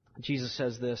 Jesus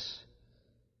says this: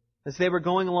 as they were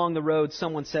going along the road,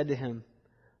 someone said to him,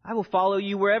 "I will follow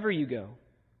you wherever you go."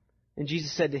 And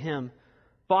Jesus said to him,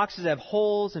 "Foxes have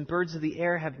holes and birds of the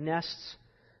air have nests,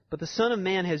 but the Son of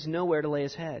Man has nowhere to lay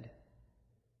his head."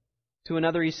 To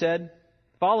another he said,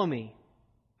 "Follow me."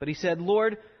 But he said,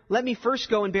 "Lord, let me first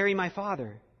go and bury my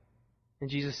father."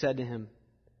 And Jesus said to him,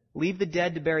 "Leave the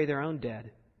dead to bury their own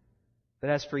dead.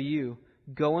 But as for you,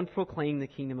 go and proclaim the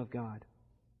kingdom of God."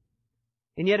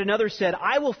 And yet another said,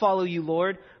 "I will follow you,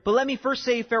 Lord, but let me first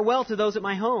say farewell to those at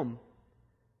my home."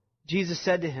 Jesus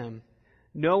said to him,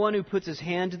 "No one who puts his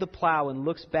hand to the plow and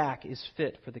looks back is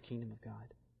fit for the kingdom of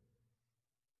God."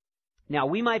 Now,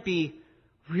 we might be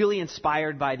really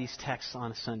inspired by these texts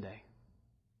on a Sunday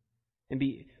and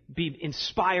be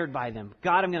inspired by them.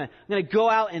 God, I'm going to go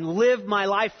out and live my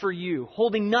life for you,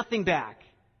 holding nothing back.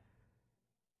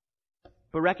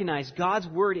 But recognize, God's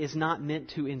word is not meant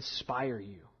to inspire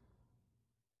you.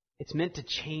 It's meant to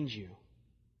change you.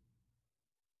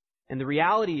 And the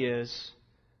reality is,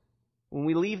 when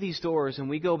we leave these doors and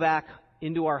we go back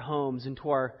into our homes, into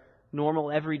our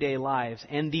normal everyday lives,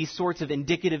 and these sorts of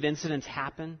indicative incidents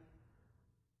happen,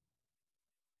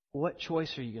 what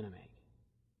choice are you going to make?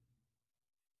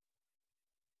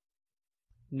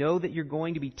 Know that you're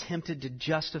going to be tempted to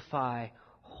justify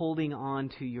holding on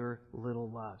to your little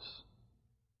loves,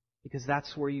 because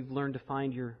that's where you've learned to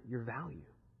find your value.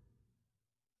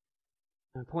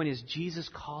 And the point is, Jesus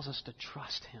calls us to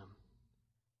trust Him.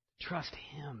 Trust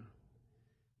Him.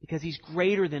 Because He's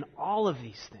greater than all of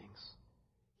these things.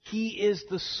 He is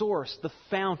the source, the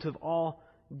fount of all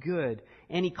good.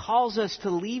 And He calls us to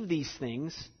leave these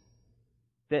things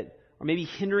that are maybe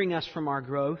hindering us from our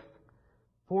growth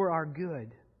for our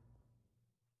good.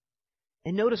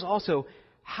 And notice also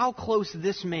how close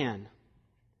this man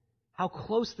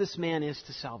is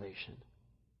to salvation.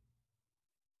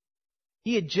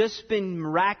 He had just been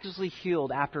miraculously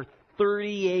healed after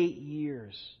 38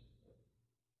 years.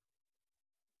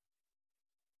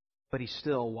 But he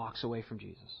still walks away from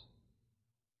Jesus.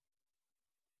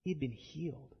 He had been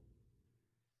healed.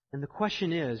 And the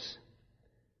question is,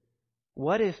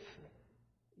 what if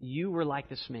you were like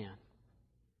this man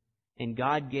and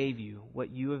God gave you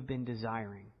what you have been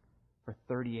desiring for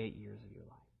 38 years of your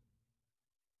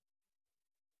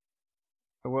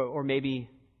life? Or maybe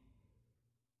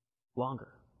longer.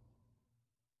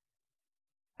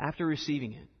 After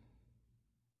receiving it,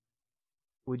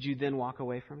 would you then walk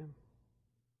away from Him?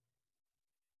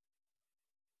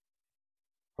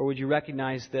 Or would you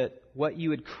recognize that what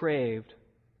you had craved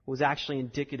was actually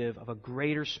indicative of a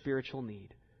greater spiritual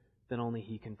need than only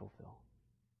He can fulfill?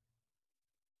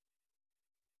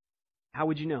 How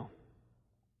would you know?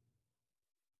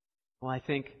 Well, I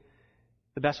think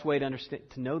the best way to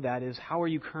know that is, how are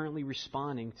you currently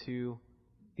responding to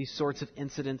these sorts of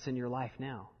incidents in your life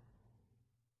now?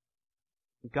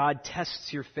 God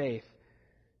tests your faith.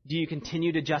 Do you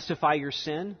continue to justify your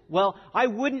sin? Well, I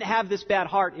wouldn't have this bad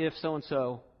heart if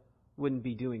so-and-so wouldn't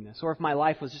be doing this. Or if my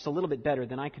life was just a little bit better,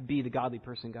 then I could be the godly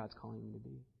person God's calling me to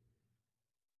be.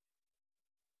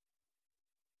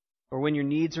 Or when your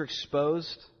needs are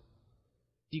exposed,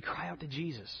 do you cry out to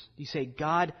Jesus? Do you say,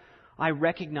 God, I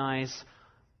recognize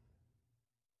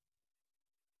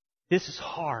this is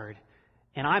hard,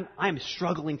 and I'm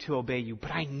struggling to obey you,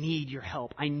 but I need your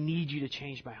help. I need you to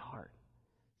change my heart.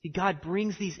 See, God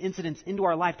brings these incidents into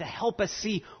our life to help us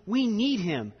see we need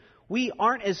Him. We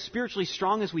aren't as spiritually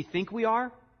strong as we think we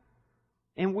are.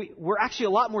 And we're actually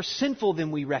a lot more sinful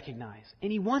than we recognize.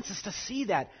 And He wants us to see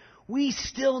that. We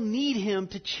still need Him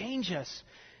to change us.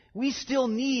 We still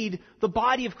need the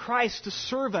body of Christ to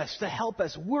serve us, to help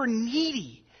us. We're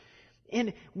needy.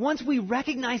 And once we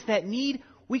recognize that need,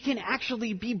 we can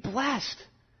actually be blessed.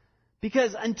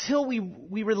 Because until we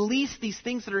release these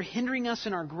things that are hindering us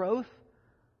in our growth,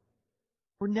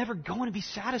 we're never going to be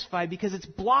satisfied because it's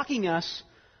blocking us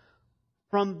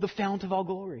from the fount of all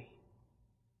glory.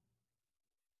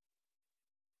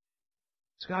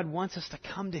 So God wants us to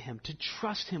come to Him, to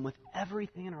trust Him with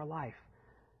everything in our life.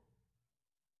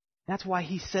 That's why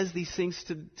He says these things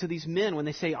to these men when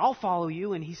they say, I'll follow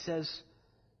you. And He says,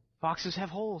 foxes have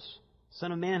holes.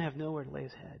 Son of Man have nowhere to lay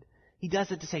his head. He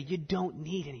does it to say, you don't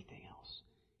need anything else.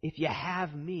 If you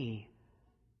have me,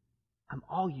 I'm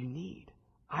all you need.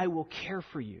 I will care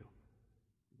for you.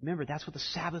 Remember, that's what the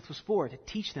Sabbath was for, to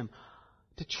teach them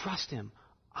to trust Him.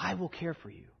 I will care for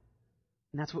you.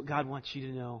 And that's what God wants you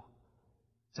to know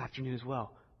this afternoon as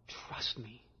well. Trust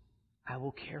me. I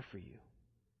will care for you.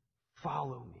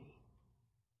 Follow me.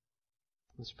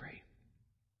 Let's pray.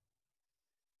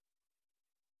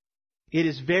 It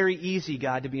is very easy,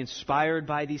 God, to be inspired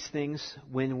by these things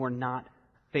when we're not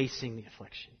facing the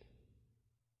affliction.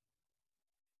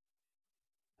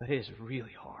 But it is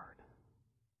really hard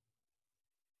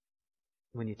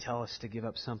when you tell us to give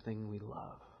up something we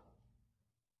love,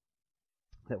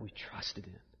 that we trusted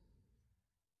in.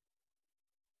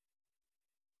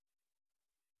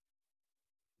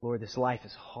 Lord, this life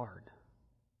is hard,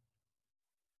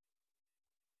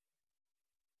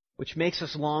 which makes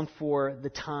us long for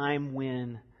the time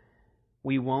when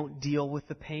we won't deal with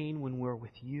the pain, when we're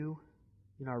with You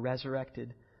in our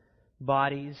resurrected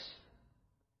bodies.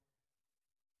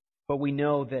 But we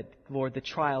know that, Lord, the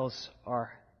trials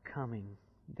are coming.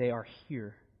 They are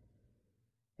here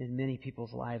in many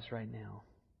people's lives right now.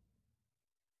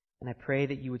 And I pray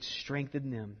that You would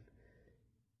strengthen them,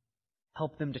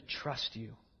 help them to trust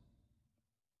You.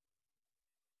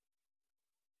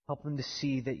 Help them to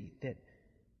see that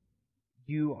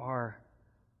You are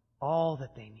all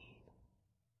that they need.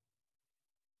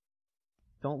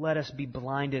 Don't let us be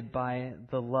blinded by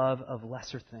the love of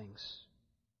lesser things,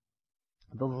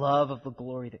 the love of the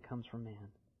glory that comes from man,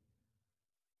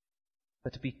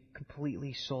 but to be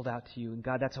completely sold out to You. And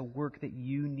God, that's a work that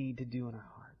You need to do in our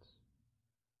hearts.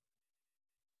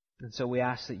 And so we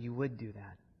ask that You would do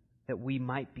that we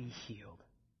might be healed,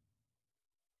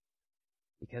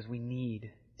 because we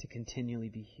need to continually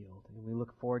be healed. And we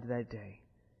look forward to that day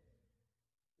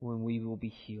when we will be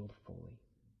healed fully.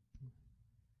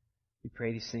 We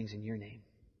pray these things in Your name.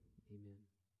 Amen.